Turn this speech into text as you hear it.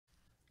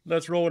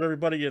Let's roll it,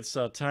 everybody. It's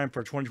time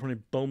for 2020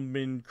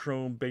 Bowman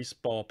Chrome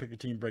Baseball Pick a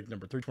Team break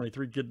number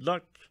 323. Good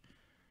luck.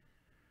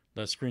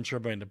 Let's screen share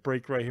everybody in the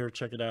break right here.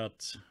 Check it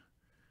out.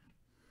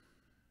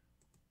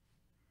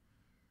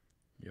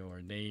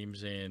 Your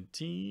names and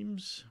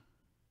teams.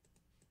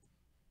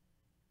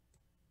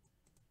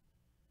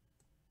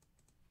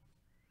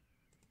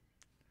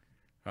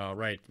 All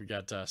right, we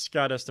got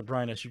Scott S. to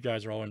Brian S. You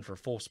guys are all in for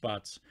full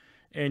spots.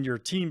 And your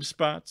team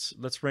spots.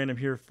 Let's random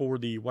here for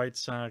the White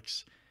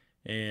Sox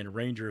and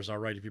Rangers. All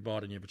right, if you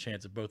bought it, you have a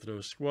chance at both of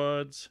those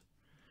squads.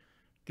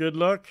 Good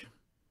luck.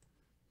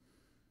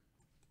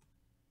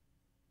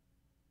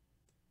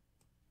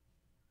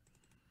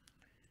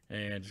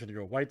 And it's going to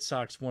go White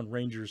Sox 1,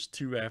 Rangers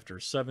 2 after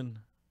 7.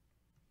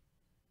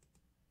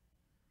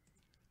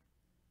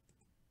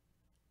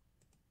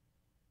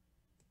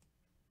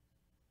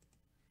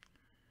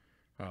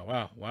 Oh,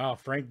 wow. Wow.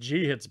 Frank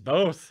G hits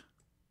both.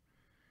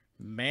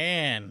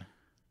 Man.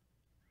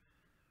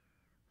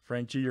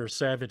 Frank G, you're a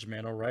savage,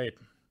 man. All right.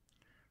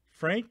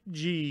 Frank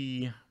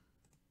G.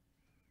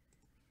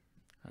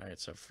 All right,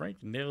 so Frank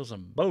nails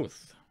them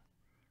both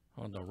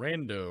on the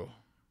rando.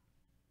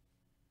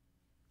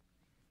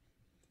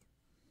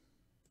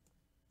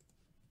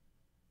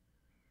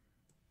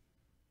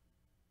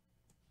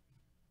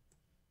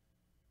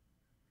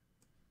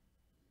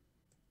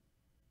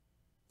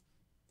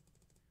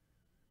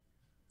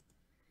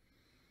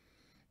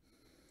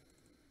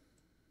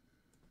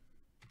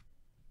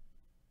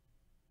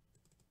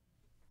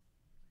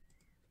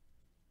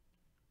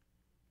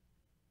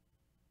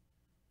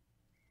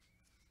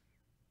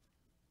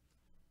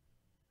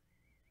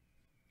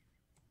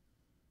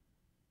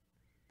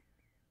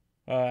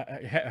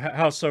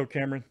 How so,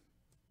 Cameron?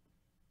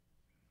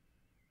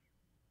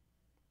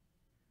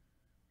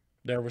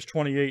 There was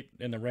 28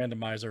 in the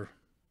randomizer,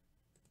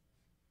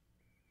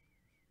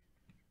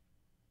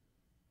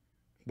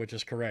 which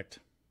is correct.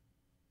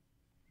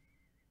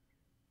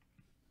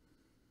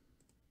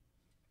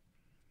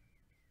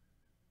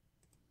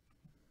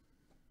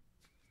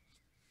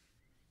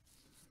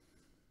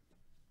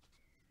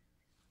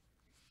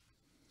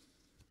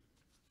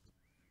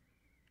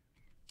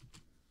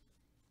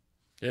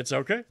 It's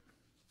okay.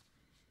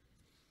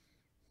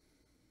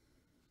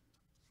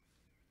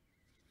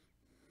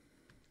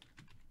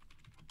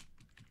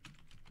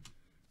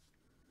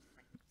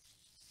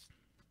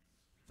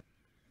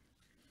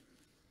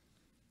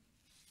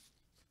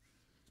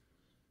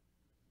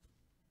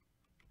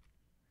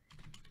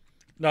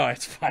 No,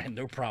 it's fine.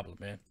 No problem,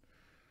 man.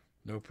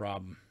 No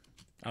problem.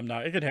 I'm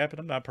not, it could happen.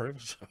 I'm not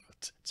perfect, so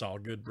it's all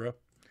good, bro.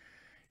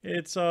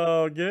 It's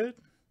all good.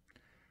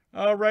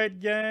 All right,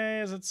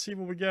 guys, let's see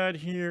what we got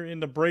here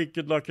in the break.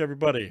 Good luck,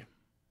 everybody.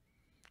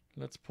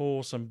 Let's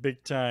pull some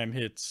big time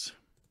hits.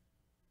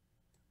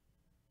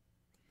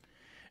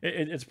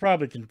 It's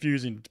probably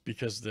confusing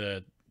because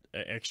the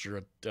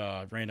extra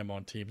random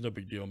on teams. No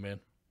big deal,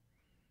 man.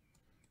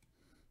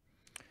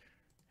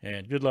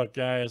 And good luck,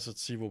 guys.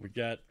 Let's see what we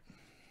got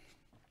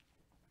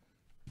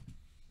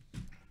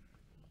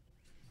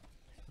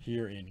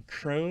here in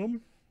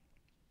Chrome.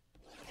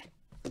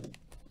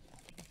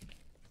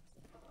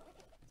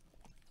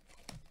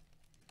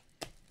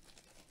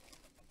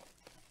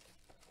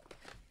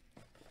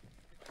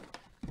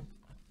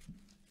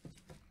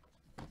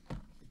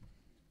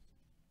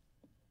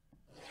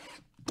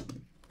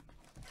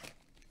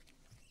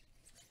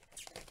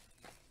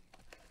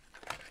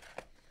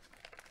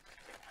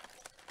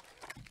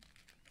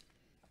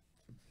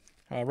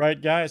 All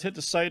right, guys, hit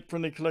the site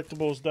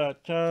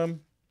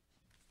friendlycollectibles.com.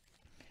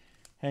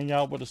 Hang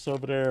out with us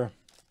over there.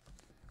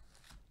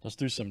 Let's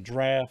do some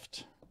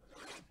draft.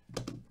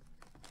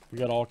 We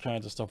got all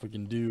kinds of stuff we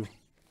can do.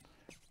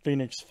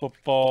 Phoenix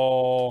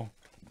football,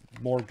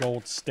 more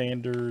gold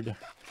standard.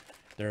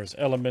 There's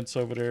elements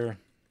over there.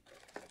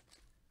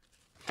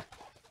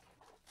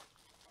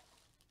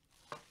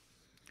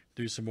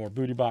 Do some more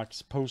booty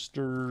box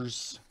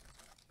posters.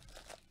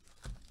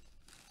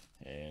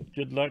 And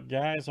good luck,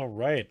 guys. All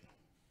right.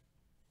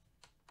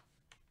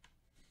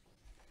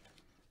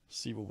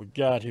 See what we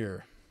got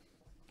here.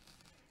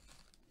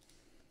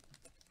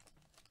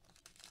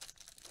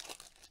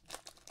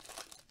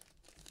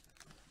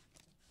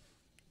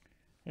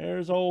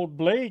 There's old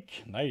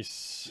Blake.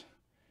 Nice.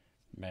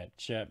 Matt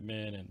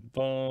Chapman and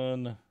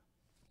Vaughn.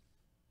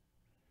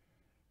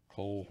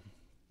 Cole.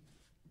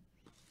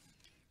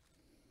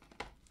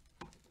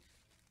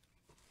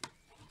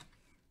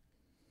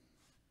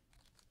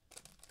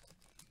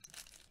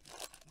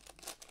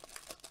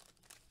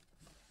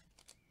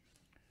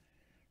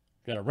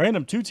 Got a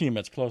random 2-team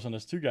that's close on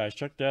this too, guys.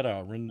 Check that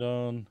out.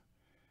 Rendon.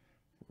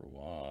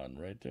 Rowan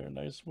right there.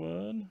 Nice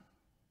one.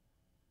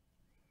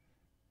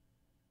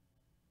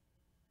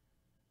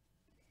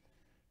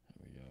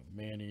 There we go.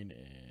 Manning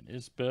and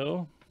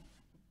Isbell.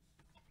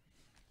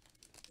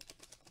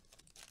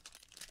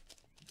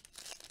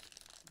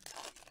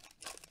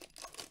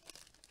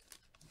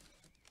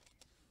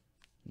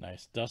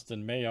 Nice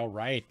Dustin May. All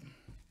right.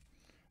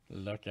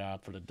 Look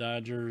out for the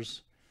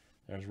Dodgers.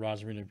 There's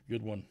Rosarina.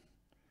 Good one.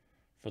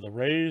 For the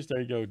Rays,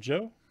 there you go,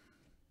 Joe.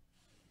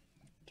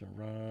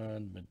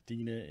 Duran,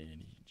 Medina,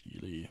 and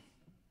Ejili.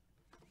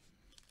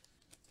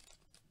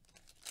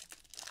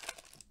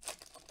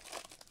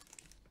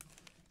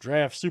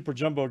 Draft Super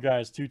Jumbo,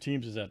 guys. 2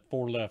 teams is at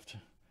 4 left.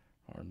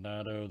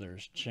 Arnado,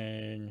 there's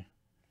Chang.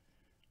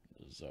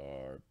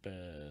 Lazar,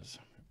 Bez,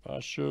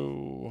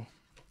 Basho.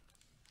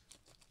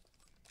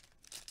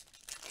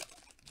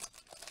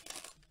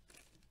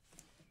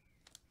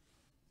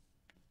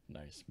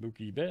 Nice.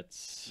 Mookie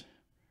Betts.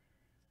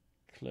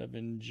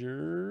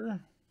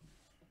 Clevenger.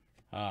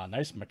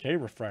 Nice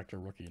McKay refractor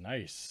rookie.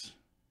 Nice.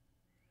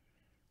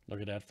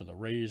 Look at that for the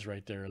Rays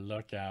right there.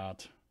 Look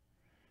out.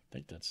 I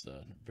think that's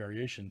the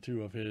variation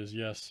too of his.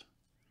 Yes.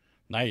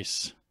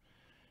 Nice.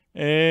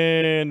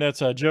 And that's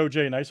Joe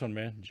J. Nice one,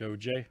 man. Joe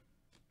J.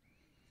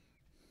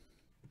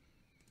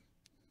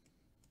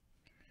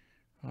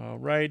 All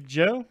right,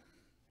 Joe.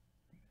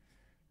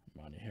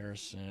 Monty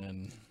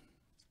Harrison.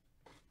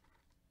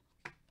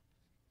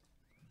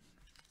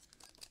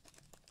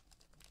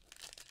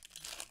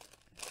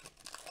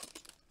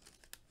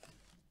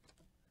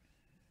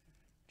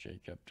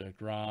 Jacob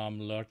DeGrom,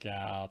 look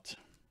out.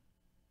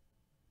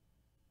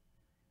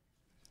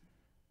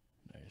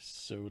 Nice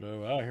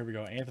Soto. Oh, here we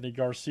go. Anthony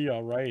Garcia,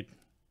 all right.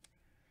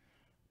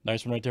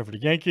 Nice one right there for the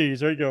Yankees.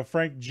 There you go,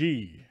 Frank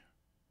G.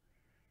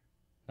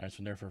 Nice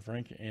one there for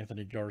Frank.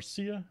 Anthony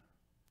Garcia.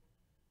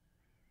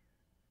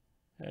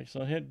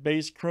 Excellent hit.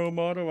 Base chrome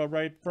auto, all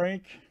right,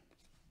 Frank.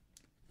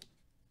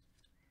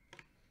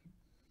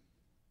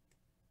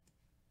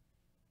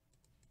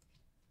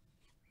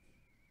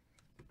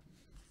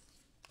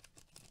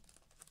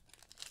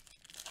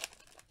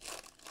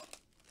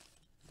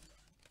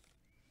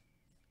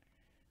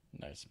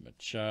 Nice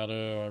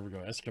Machado. There we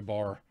go.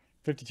 Escobar.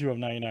 52 of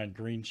 99.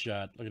 Green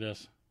shot. Look at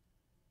this.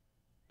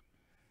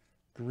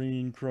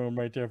 Green chrome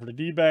right there for the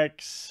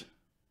D-backs.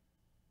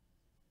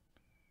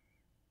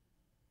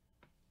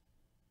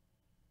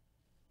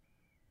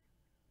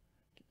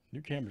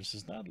 New cameras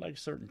does not like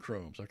certain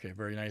chromes. Okay,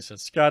 very nice.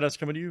 That's Scott S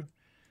coming to you.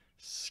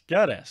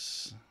 Scott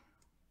S.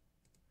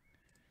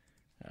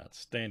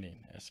 Outstanding.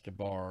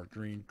 Escobar.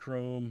 Green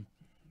chrome.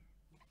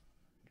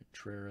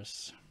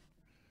 Contreras.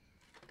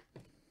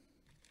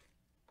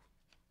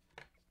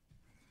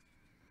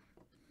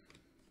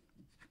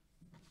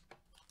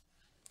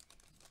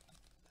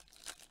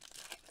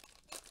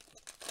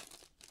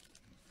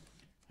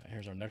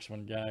 Here's our next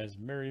one, guys.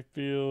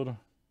 Merrifield,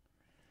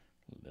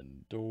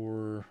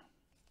 Lindor.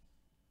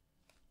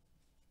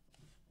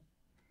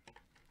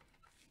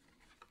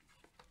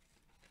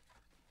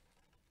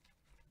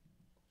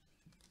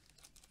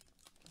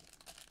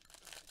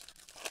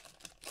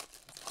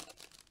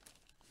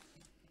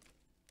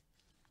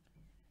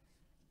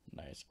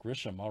 Nice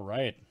Grisham. All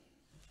right.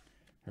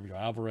 Here we go.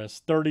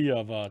 Alvarez, 30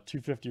 of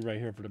 250 right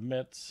here for the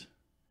Mets.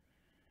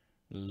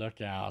 Look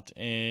out.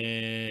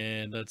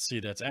 And let's see.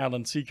 That's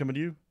Alan C coming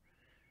to you.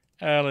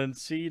 Alan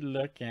C,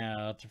 look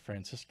out.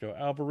 Francisco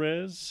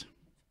Alvarez.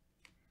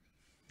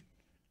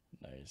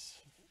 Nice.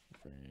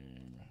 Okay,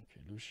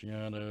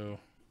 Luciano.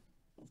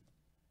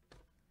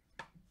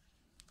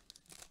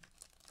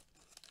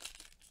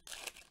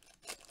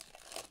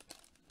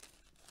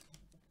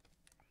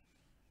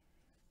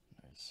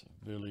 Nice.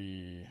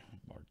 Billy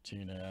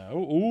Martina.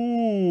 Oh,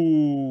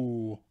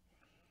 ooh.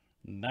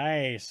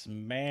 Nice,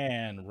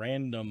 man.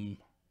 Random.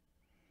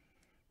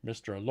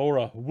 Mr.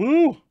 Alora.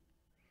 Woo!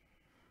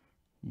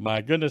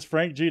 My goodness,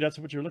 Frank G, that's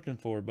what you're looking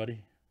for,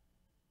 buddy.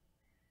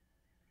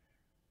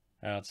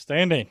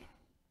 Outstanding.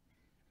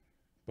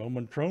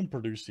 Bowman Chrome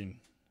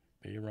producing.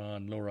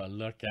 Bayron, Laura,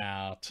 look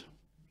out.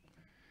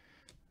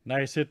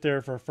 Nice hit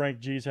there for Frank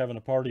G's having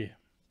a party.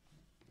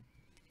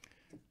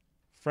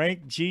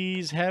 Frank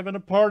G's having a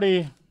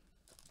party.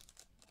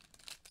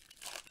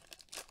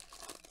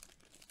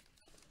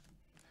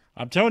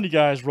 I'm telling you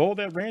guys, roll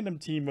that random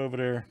team over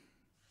there.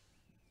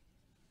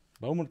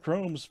 Bowman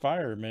Chrome's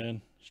fire,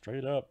 man.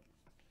 Straight up.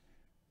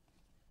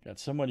 Got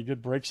so many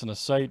good breaks in the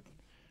site.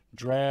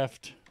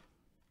 Draft.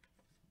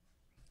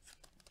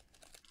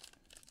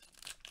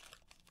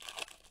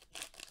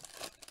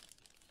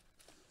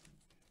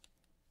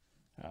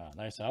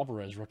 Nice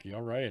Alvarez rookie.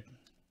 All right.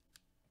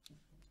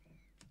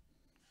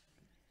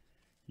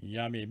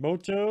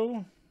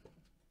 Yamamoto.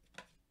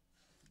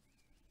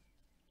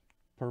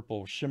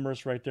 Purple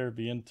Shimmerous right there.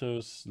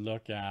 Vientos.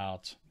 Look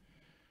out.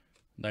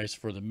 Nice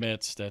for the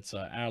Mets. That's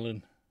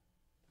Allen.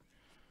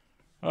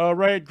 All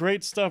right,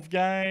 great stuff,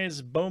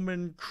 guys.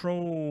 Bowman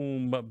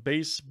Chrome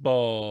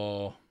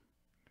Baseball.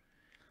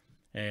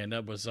 And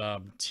that was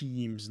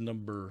teams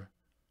number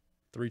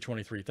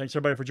 323. Thanks,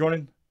 everybody, for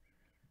joining.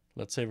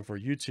 Let's save it for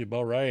YouTube.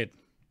 All right.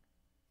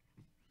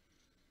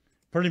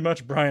 Pretty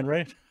much, Brian,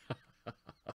 right?